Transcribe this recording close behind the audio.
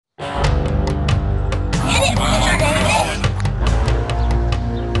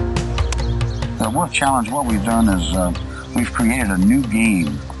Wolf Challenge, what we've done is we've created a new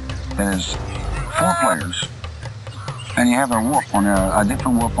game that is 4 players, and you have a wolf on a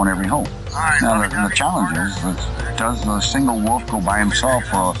different wolf on every hole. Now the challenge is, does the single wolf go by himself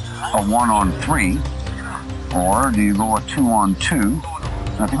for a 1-on-3, or do you go a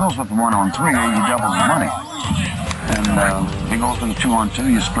 2-on-2? Now if he goes with the 1-on-3, you double the money. And if he goes with a 2-on-2,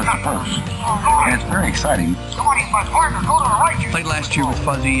 you split the purse. And it's very exciting. Played last year with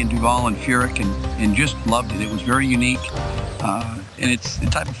Fuzzy and Duval and Furyk and just loved it. It was very unique. And it's the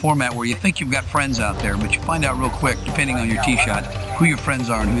type of format where you think you've got friends out there, but you find out real quick, depending on your tee shot, who your friends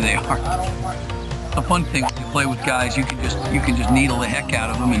are and who they are. The fun thing when you play with guys, you can just needle the heck out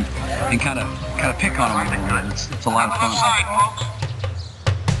of them and kind of pick on them a little bit. It's a lot of fun.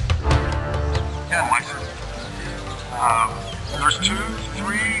 There's 2,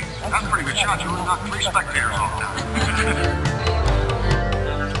 3. That's a pretty good shot. You would have got 3 spectators off that.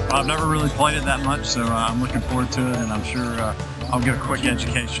 I've never really played it that much, so I'm looking forward to it, and I'm sure I'll get a quick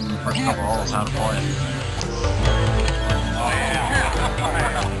education in the first couple of holes how to play it.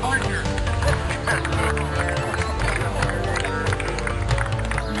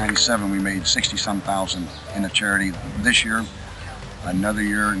 97, we made 60-some thousand in a charity. This year, another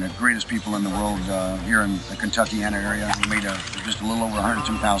year, and the greatest people in the world here in the Kentuckiana area, we made just a little over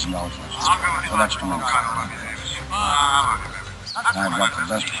 $102,000 last year. So that's tremendous. I've got the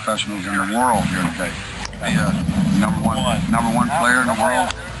best professionals in the world here today. Number one player in the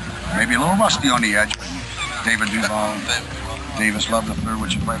world, maybe a little rusty on the edge, but David Duval, Davis Lovelifter,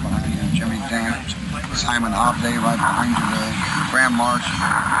 which is right behind you, Jimmy Dant, Simon Hobday right behind you, Graham Marsh,